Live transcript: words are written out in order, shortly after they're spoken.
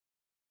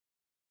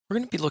We're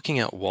going to be looking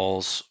at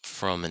walls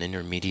from an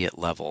intermediate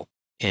level,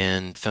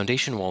 and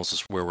foundation walls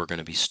is where we're going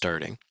to be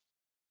starting.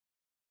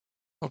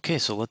 Okay,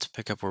 so let's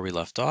pick up where we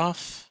left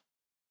off.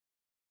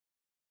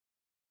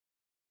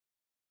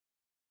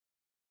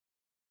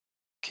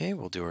 Okay,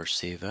 we'll do our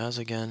save as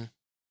again.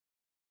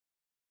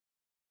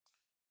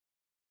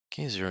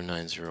 Okay,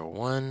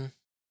 0901,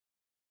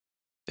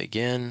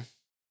 begin,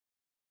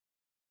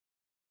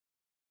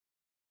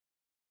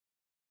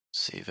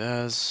 save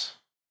as,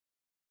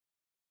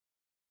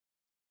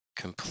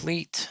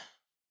 complete.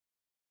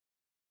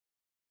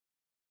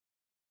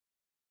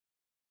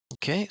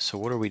 Okay, so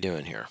what are we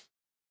doing here?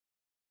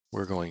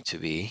 We're going to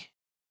be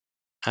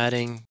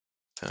adding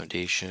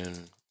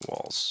foundation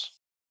walls.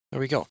 There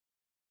we go.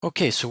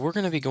 Okay, so we're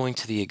going to be going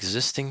to the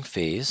existing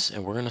phase,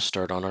 and we're going to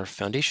start on our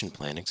foundation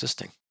plan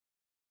existing.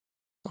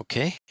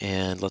 Okay,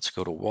 and let's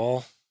go to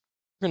wall.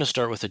 We're going to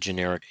start with a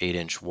generic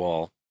 8-inch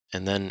wall,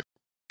 and then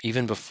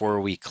even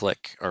before we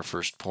click our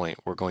first point,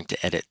 we're going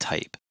to edit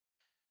type.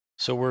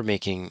 So we're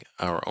making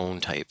our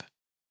own type.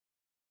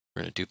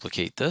 We're going to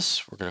duplicate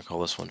this. We're going to call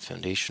this one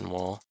foundation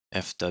wall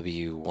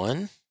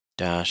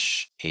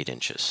FW1-8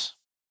 inches.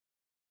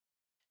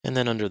 And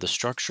then under the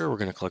structure, we're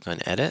going to click on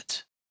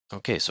edit.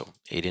 Okay, so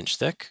 8-inch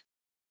thick.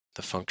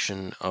 The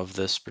function of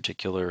this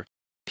particular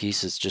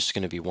piece is just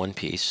going to be one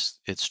piece,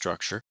 its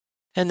structure.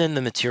 And then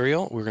the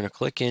material, we're going to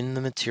click in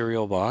the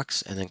material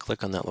box and then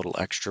click on that little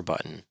extra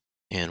button.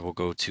 And we'll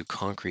go to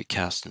concrete,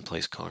 cast in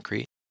place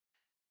concrete.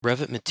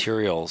 Revit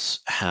materials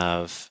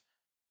have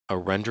a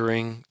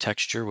rendering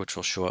texture, which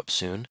will show up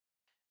soon,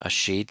 a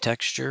shade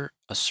texture,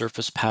 a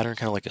surface pattern,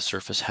 kind of like a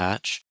surface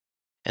hatch,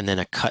 and then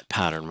a cut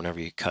pattern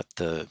whenever you cut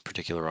the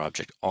particular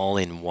object, all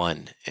in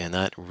one. And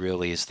that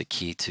really is the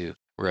key to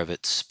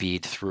Revit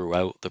speed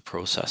throughout the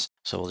process.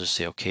 So we'll just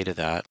say okay to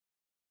that,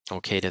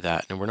 okay to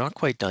that. And we're not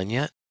quite done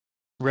yet.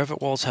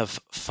 Revit walls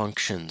have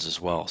functions as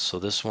well. So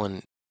this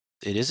one,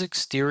 it is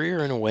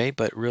exterior in a way,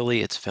 but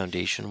really it's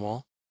foundation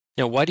wall.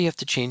 Now, why do you have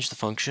to change the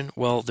function?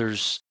 Well,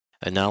 there's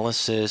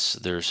analysis,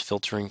 there's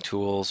filtering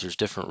tools, there's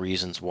different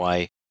reasons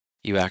why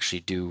you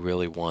actually do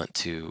really want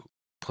to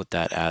put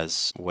that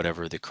as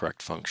whatever the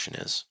correct function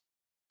is.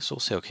 So we'll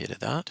say okay to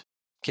that.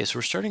 Okay, so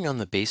we're starting on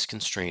the base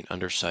constraint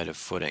underside of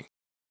footing.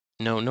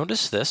 Now,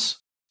 notice this.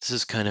 This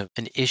is kind of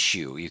an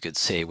issue, you could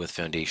say, with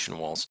foundation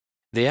walls.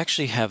 They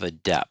actually have a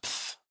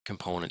depth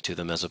component to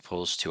them as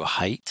opposed to a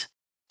height.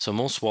 So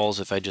most walls,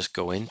 if I just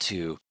go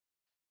into,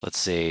 let's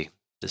say,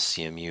 this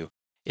CMU,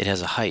 it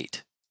has a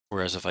height.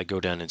 Whereas if I go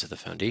down into the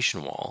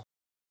foundation wall,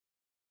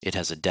 it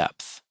has a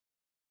depth.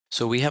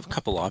 So we have a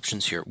couple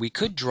options here. We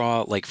could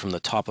draw like from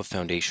the top of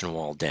foundation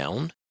wall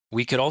down.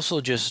 We could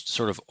also just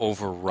sort of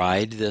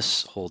override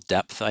this whole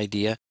depth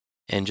idea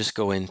and just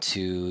go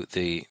into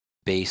the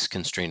base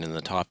constraint and the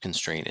top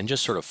constraint and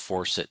just sort of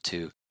force it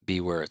to be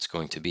where it's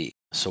going to be.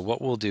 So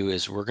what we'll do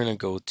is we're going to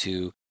go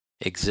to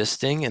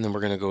existing, and then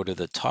we're going to go to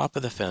the top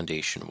of the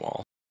foundation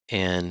wall,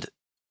 and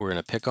we're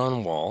going to pick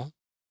on wall,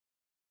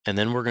 and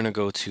then we're going to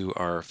go to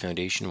our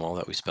foundation wall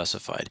that we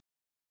specified.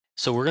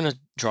 So we're going to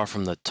draw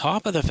from the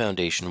top of the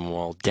foundation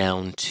wall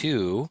down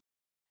to,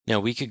 now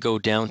we could go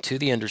down to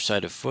the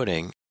underside of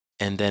footing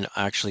and then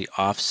actually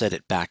offset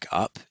it back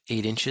up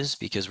 8 inches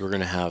because we're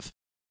going to have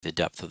the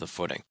depth of the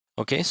footing.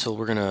 Okay, so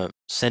we're going to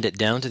send it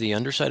down to the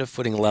underside of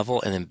footing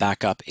level and then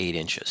back up 8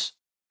 inches.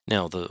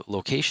 Now the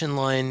location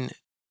line,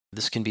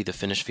 this can be the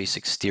finished face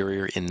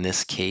exterior in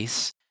this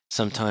case.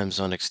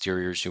 Sometimes on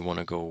exteriors you want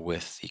to go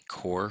with the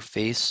core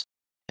face,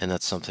 and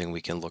that's something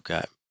we can look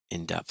at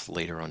in depth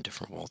later on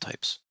different wall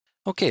types.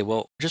 Okay,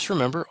 well, just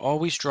remember,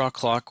 always draw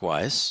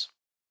clockwise.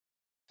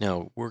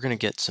 Now we're going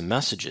to get some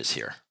messages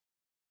here.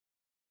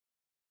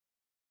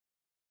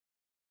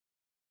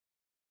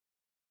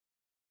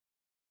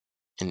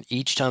 And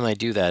each time I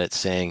do that, it's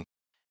saying,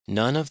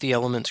 none of the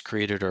elements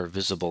created are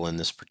visible in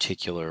this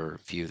particular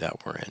view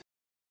that we're in.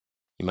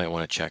 You might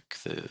want to check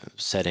the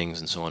settings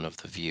and so on of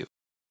the view.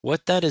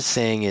 What that is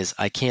saying is,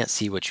 I can't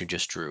see what you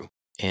just drew.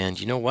 And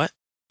you know what?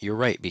 You're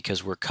right,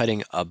 because we're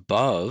cutting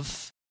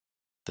above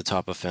the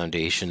top of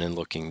foundation and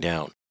looking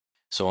down.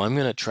 So I'm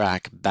going to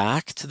track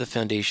back to the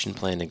foundation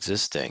plan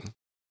existing.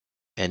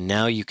 And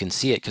now you can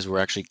see it because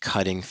we're actually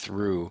cutting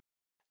through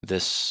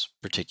this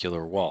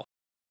particular wall.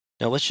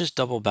 Now let's just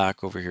double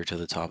back over here to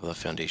the top of the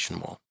foundation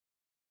wall.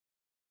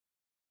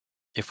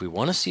 If we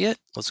want to see it,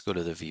 let's go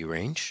to the view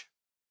range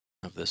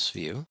of this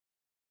view.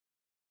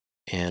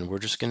 And we're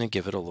just going to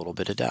give it a little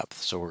bit of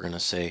depth. So we're going to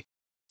say,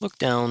 look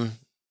down,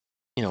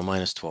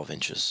 minus 12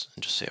 inches,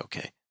 and just say,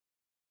 okay.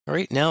 All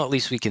right, now at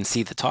least we can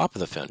see the top of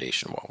the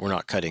foundation wall. We're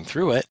not cutting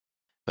through it,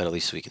 but at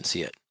least we can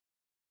see it.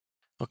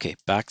 Okay,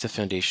 back to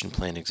foundation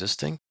plan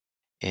existing.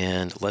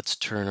 And let's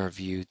turn our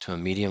view to a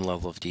medium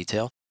level of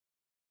detail.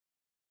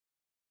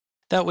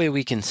 That way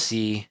we can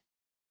see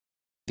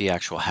the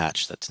actual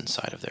hatch that's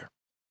inside of there.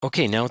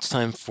 Okay, now it's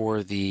time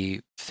for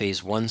the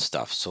phase 1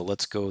 stuff. So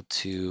let's go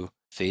to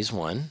phase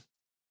 1,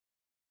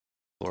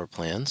 floor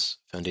plans,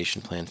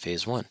 foundation plan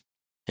phase 1.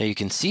 Now you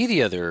can see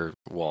the other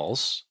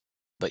walls,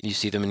 but you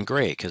see them in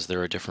gray because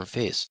they're a different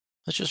phase.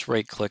 Let's just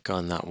right click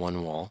on that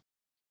one wall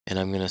and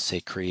I'm going to say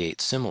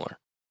create similar.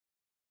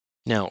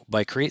 Now,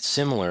 by create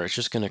similar, it's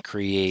just going to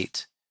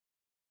create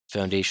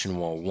foundation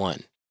wall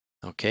 1,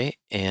 okay?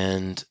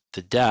 And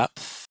the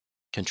depth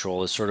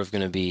control is sort of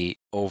going to be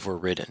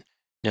overridden.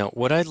 Now,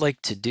 what I'd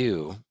like to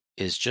do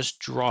is just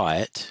draw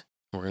it.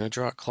 We're going to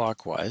draw it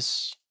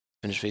clockwise.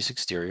 Finish face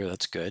exterior,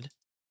 that's good.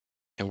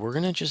 And we're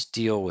going to just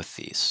deal with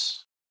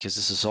these because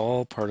this is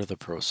all part of the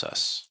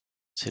process.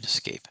 Let's hit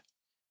escape.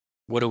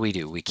 What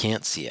do? We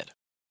can't see it.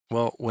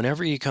 Well,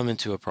 whenever you come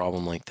into a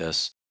problem like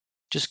this,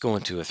 just go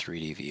into a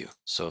 3D view.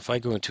 So if I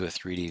go into a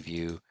 3D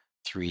view,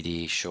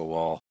 3D show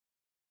all,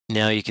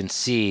 now you can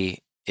see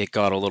it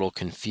got a little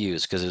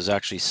confused because it was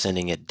actually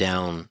sending it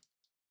down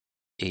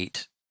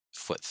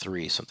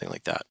 8'3", something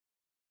like that.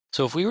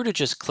 So if we were to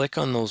just click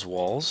on those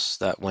walls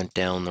that went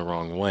down the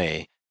wrong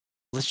way,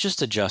 let's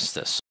just adjust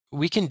this.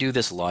 We can do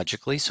this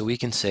logically, so we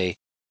can say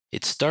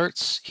it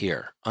starts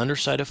here,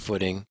 underside of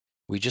footing.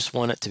 We just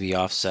want it to be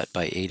offset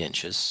by 8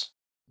 inches.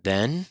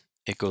 Then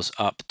it goes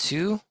up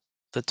to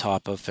the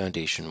top of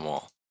foundation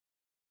wall.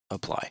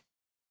 Apply.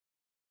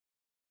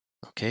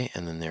 Okay,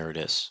 and then there it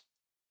is.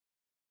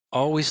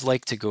 Always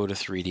like to go to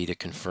 3D to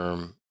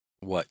confirm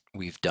what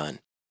we've done.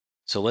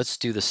 So let's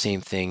do the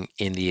same thing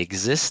in the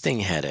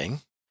existing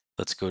heading.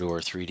 Let's go to our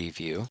 3D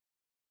view.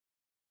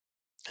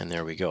 And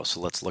there we go. So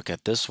let's look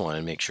at this one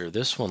and make sure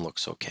this one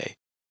looks okay.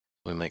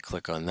 We might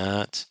click on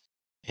that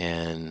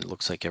and it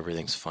looks like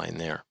everything's fine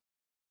there.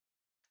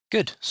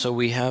 Good. So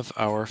we have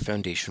our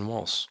foundation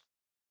walls.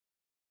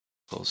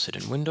 Close it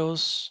in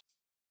Windows,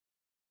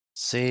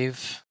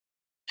 save,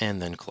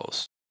 and then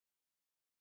close.